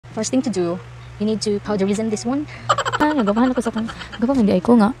First thing to do, you need to powderism this one. Nagabahan ako sa kong gabang hindi ay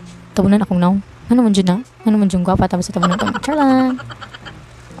ko nga. Tabunan akong naw. Ano man dyan na? Ano man dyan gwapa tapos sa tabunan ko. Charlan!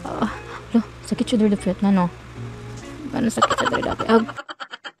 Lo, sakit siya dito dapit na no? Ano sakit siya dito dapit?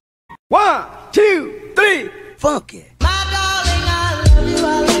 1, 2, 3, fuck it!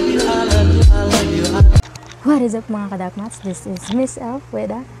 What is up mga kadakmats? This is Miss Elf with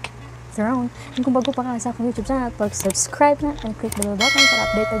Lthrone. And kung bago pa ka sa akong YouTube channel, subscribe na and click the bell button para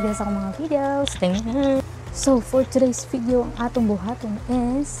update again sa akong mga videos. Thank you. So for today's video, ang atong buhaton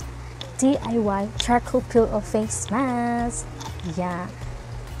is DIY charcoal peel of face mask. Yeah.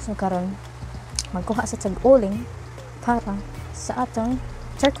 So karon magkuha sa tag-uling para sa atong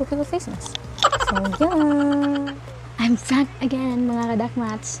charcoal peel of face mask. So yeah. I'm back again mga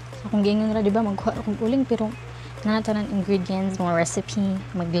kadakmats. So kung ganyan ra diba magkuha akong uling pero nato ng ingredients, mga recipe,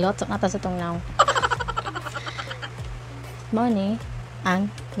 magluto na ta sa itong now. Money ang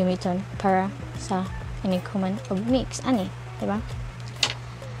gamiton para sa inikuman of mix, ani, diba?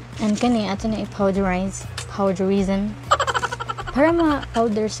 And kani ato na powderism para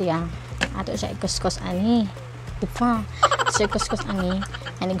ma-powder siya. Ato siya ikuskus ani, diba? So ikuskus ani,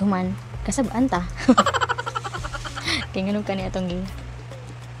 aniguman kasabaan ta. Kaya ganun kani atong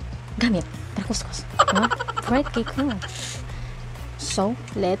gamit para kuskus, diba? Right, okay, cool. So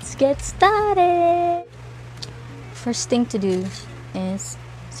let's get started. First thing to do is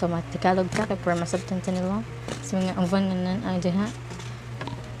matikalog ka kay para masabtan ta nila sa mga oven nan ang diha.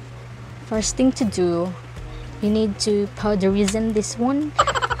 First thing to do, you need to powderism this one.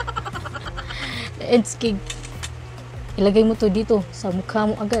 It's kig ilagay mo to dito sa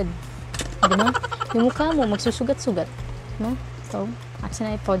mukha mo agad, diba? Yung mukha mo magsusugat-sugat, no? So asa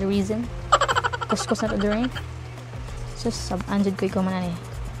na powderism. Kuskus na to rin. So, sab-anjad ko ikaw manan eh.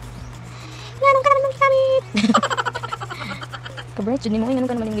 Ganun ka naman gamit! Kabret, dyan mo ganun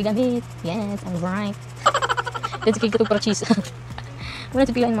ka naman gamit. Yes, I'm right. Let's kaya ito para cheese. Wala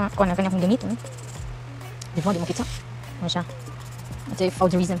ito pilain mga kanya kong gamit. Di mo kita. Ano siya? Ito yung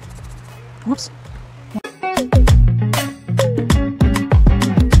powderism. Oops.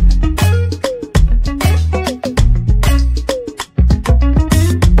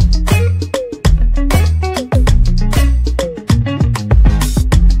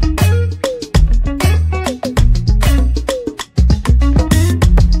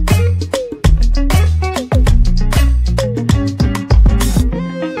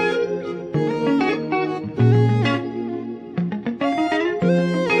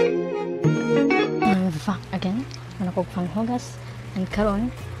 Again, manakog panghugas and karon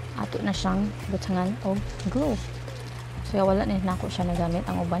ato na siyang butangan og glue. So wala na nako siya nagamit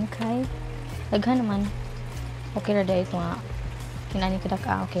ang uban kay daghan naman okay ra dai ito nga kinani kadak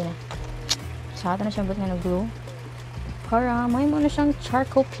okay na. So ato na siyang butangan og glue para may mo na siyang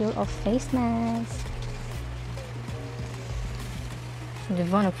charcoal peel of face mask. So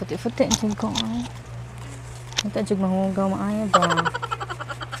diba nagputi-puti ang ko ay ito jug mahugaw maayo ba.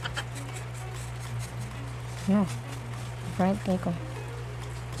 No. Right, kaya ko.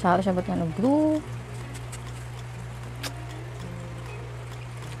 Sa siya ba't nga ng glue?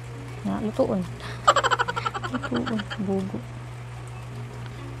 Na, lutuon. Lutuon. Bugo.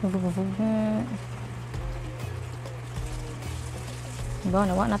 Bugo. Diba,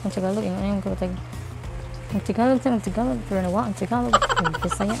 nawa natin Tagalog. Yung kapatag. Magtigalog siya, magtigalog. Pero nawa, ang Tagalog.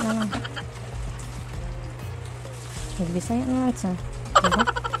 Magbisaya na lang. Magbisaya na lang siya. Diba?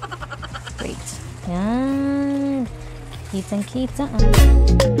 Great. Yan. Kitang-kita.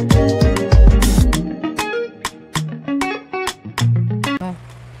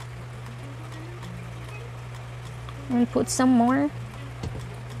 And put some more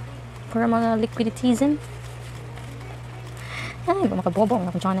para mga liquiditism. Ay, ba makabobo ang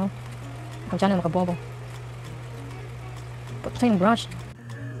akong channel. Akong channel makabobo. Put ito yung brush.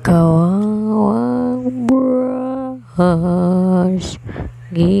 Kawawang brush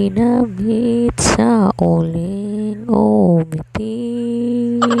ginamit sa uling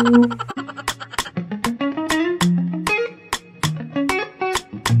umitim.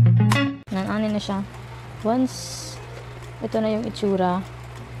 Nananin na siya. Once ito na yung itsura,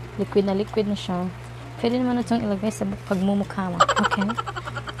 liquid na siya, pwede naman itong ilagay sa pagmumukha mo. Okay?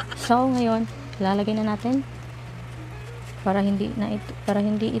 So ngayon, lalagay na natin para hindi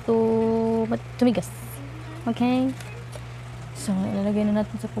ito tumigas. Okay? So, ilalagay na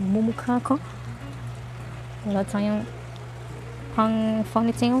natin sa pagmumukha ko. Wala tayong pang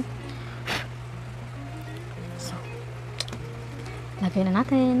ponytail. So, lagay na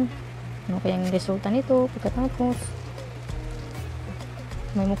natin. Ano kayang resulta nito pagkatapos?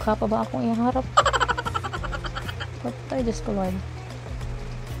 May mukha pa ba akong iharap? Patay, Diyos ko Lord.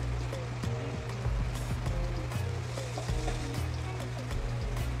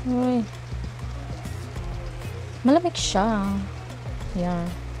 Uy. Malamig siya. Yan.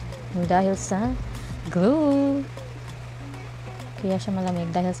 Dahil sa glue. Kaya siya malamig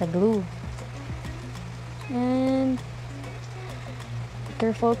dahil sa glue. And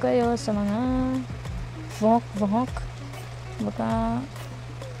careful kayo sa mga vohok.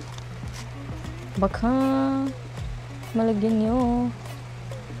 Baka malagyan nyo.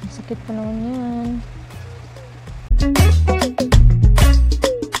 Sakit pa naman yan.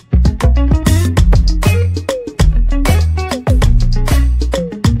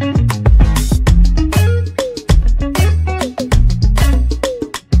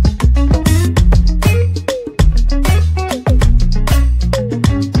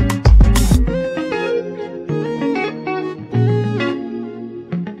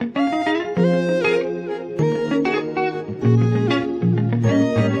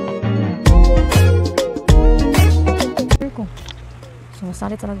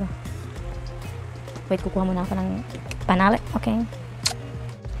 Sumasali talaga. Wait, kukuha muna ako ng panali. Okay.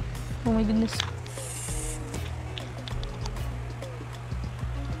 Oh my goodness.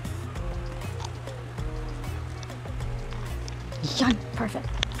 Yan! Perfect.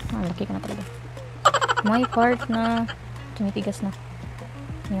 Laki ko na talaga. May part na tumitigas na.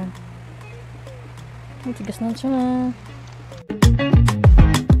 Yan. Tumitigas na siya.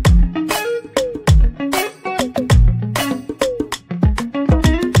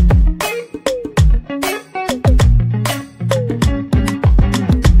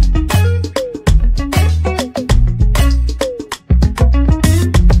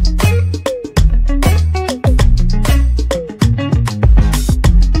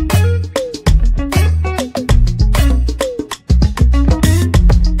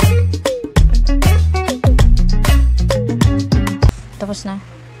 Tapos na.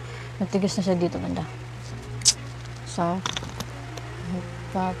 Nagtigas na siya dito banda. So,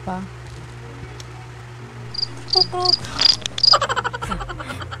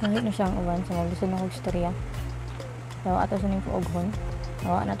 Nangit na siya ang uban. So, maglisod na kong istorya. Dawa ato sa ning puoghon.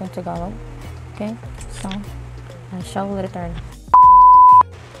 Dawa na itong Tagalog. Okay? So, I shall return.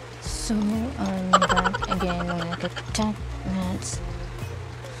 So, I'm back again mga ka-DAKMATS.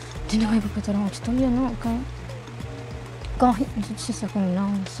 Di na kayo pagkatarang istorya, no? Okay? Kahit siya sa kong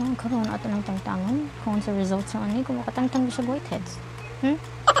lang. So, karoon ato ng tangtangan. Kung sa results sa ani, kung makatangtang siya whiteheads.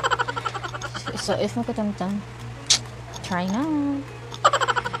 So, if makatangtang, try na.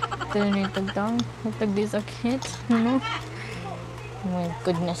 Ito na yung tagtang. Magtagdi sakit. Oh my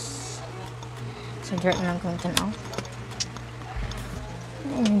goodness. So, dirt na lang kung tanaw.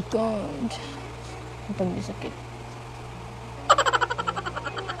 Oh my god. Magtagdi sakit.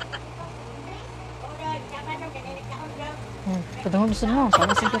 Padahal gusto mo,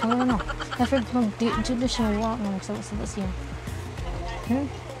 sabi ko na no. After mag-do siya, walk na magsawa-sawa siya.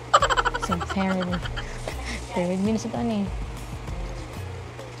 So, parried me na sa tani.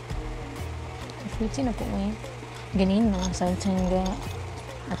 Fruitsy na po eh. Ganin na, sa tanga.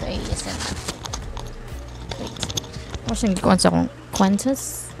 Ato ay iyasan na. Wait. Tapos yung gikuan sa akong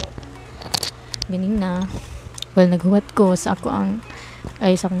kwantas. Ganin na. Well, naghuwat ko sa ako ang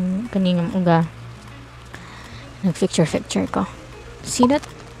ay sa akong kaningam uga. Nag-picture ko. See that?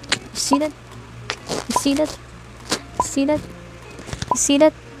 See that? See that? See that? See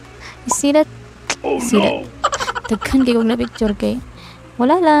that? See that? See that? Daghan kayo na picture kay.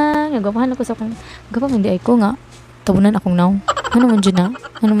 Wala lang. Nagapahan ako sa akong gapa hindi ay ko nga. Tabunan akong naw. Ano man dyan na?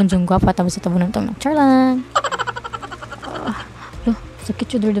 Ano man dyan gwapa tapos sa tabunan itong char lang.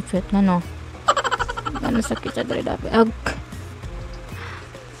 Sakit siya dari dapit. Ano? Ano sakit siya dari dapit? Oh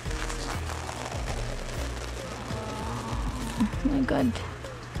my god.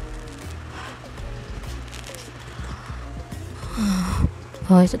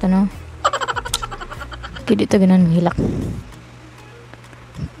 Oh, isa tanong. Okay, dito ganun hilak.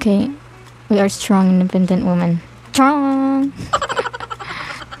 Okay. We are strong, independent women. Strong!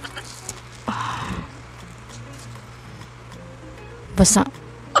 Basa.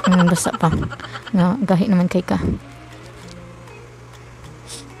 Basa pa. Nga, gahi naman kay ka.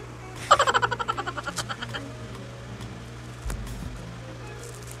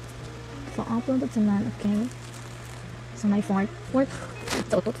 So, upload it sa man, okay? So, my fart.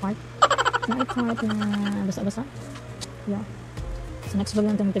 Sa utot fart. So, my fart na basa-basa. Yeah. So, next vlog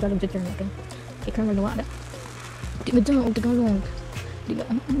lang tayo Tagalog tutor, okay? Ikaw magawa na. Di ba dyan ang Tagalog? Di ba?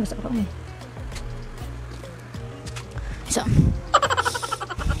 Ano basa ka pa eh? So.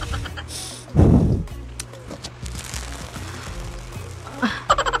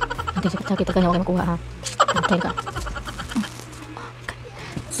 Okay, sakit-sakit ka na huwag makuha ha. Okay ka.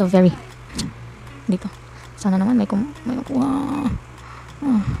 So, very. Dito. Sana naman may makuha.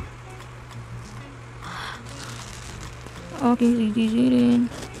 Okay, easy rin.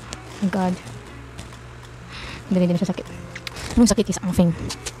 Oh God. Dali din siya sakit. Anong sakit is ang fing?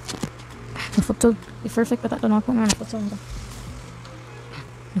 Nafutol. I-perfect pa tato na ako na nafutol na.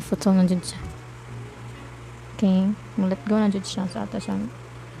 Nafutol na dyan siya. Okay. Let go na dyan siya sa ata siya.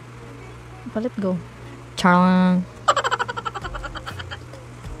 Pa-let go. Charang.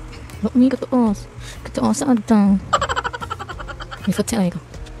 May katuos. Katuos sa ata. May futol ko.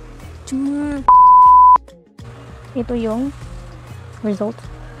 Chumar. Ito yung result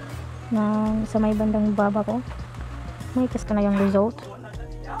ng sa may bandang baba ko. May test ko na yung result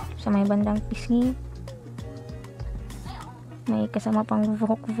sa may bandang pisngi. May kasama pang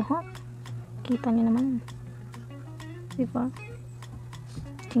vuhok-vuhok. Kita nyo naman, diba?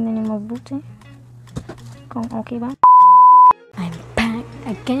 Tingnan nyo mabuti kung okay ba. I'm back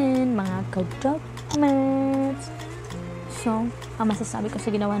again, mga ka-DAKMATS. So, ang masasabi ko sa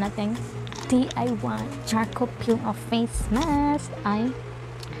ginawa natin DIY charcoal peel of face mask ay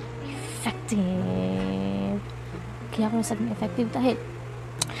effective. Kaya ako nasabing effective dahil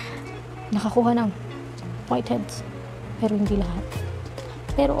nakakuha ng whiteheads, pero hindi lahat.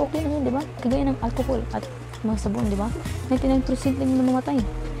 Pero okay na yun, di ba? Kagaya ng alcohol at mga sabon, di ba? 99% lang yung namamatay.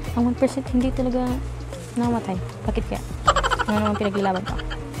 Ang 1% hindi talaga namamatay. Bakit kaya? Ano naman pinaglalaban ko?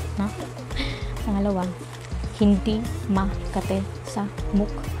 No? Pangalawa, hindi makate sa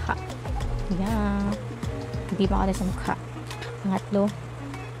mukha. Yeah. Hindi makate sa mukha. Pangatlo,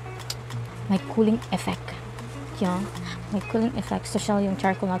 may cooling effect. Yeah. May cooling effect. Social yung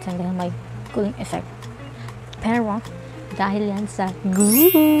charcoal natin dahil may cooling effect. Pero, dahil yan sa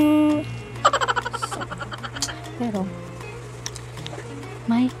glue. So, pero,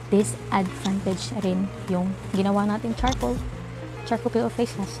 may disadvantage rin yung ginawa natin charcoal peel of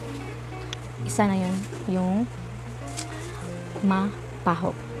face mask. Isa na yun, yung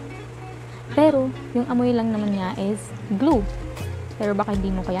mapaho. Pero, yung amoy lang naman niya is glue. Pero baka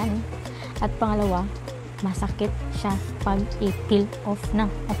hindi mo kayanin. At pangalawa, masakit siya pag i-peel off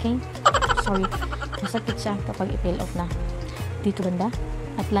na. Okay? Sorry. Masakit siya kapag i-peel off na. Dito banda.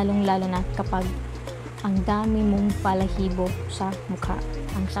 At lalong-lalo na kapag ang dami mong balahibo sa mukha.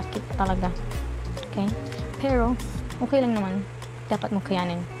 Ang sakit talaga. Okay? Pero, okay lang naman. Dapat mo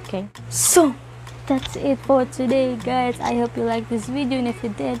kayanin. Okay? So, that's it for today, guys. I hope you like this video. And if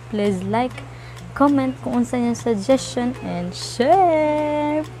you did, please like, comment kung unsa yung suggestion, and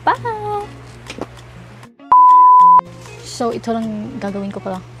share. Bye! So, ito lang gagawin ko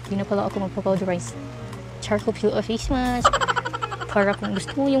pala. Hindi na pala ako magpa-powderize. Charcoal peel of face mask. Para kung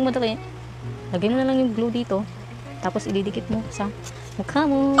gusto mo yung madali, lagay mo na lang yung glue dito. Tapos, ididikit mo sa mukha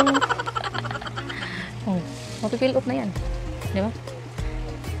mo. Oh, mapipeel off na yan. Di ba?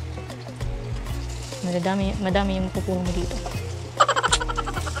 Madami yung mapupuno mo dito.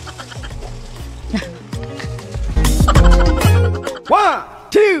 One,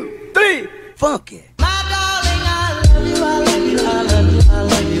 two, three, funky.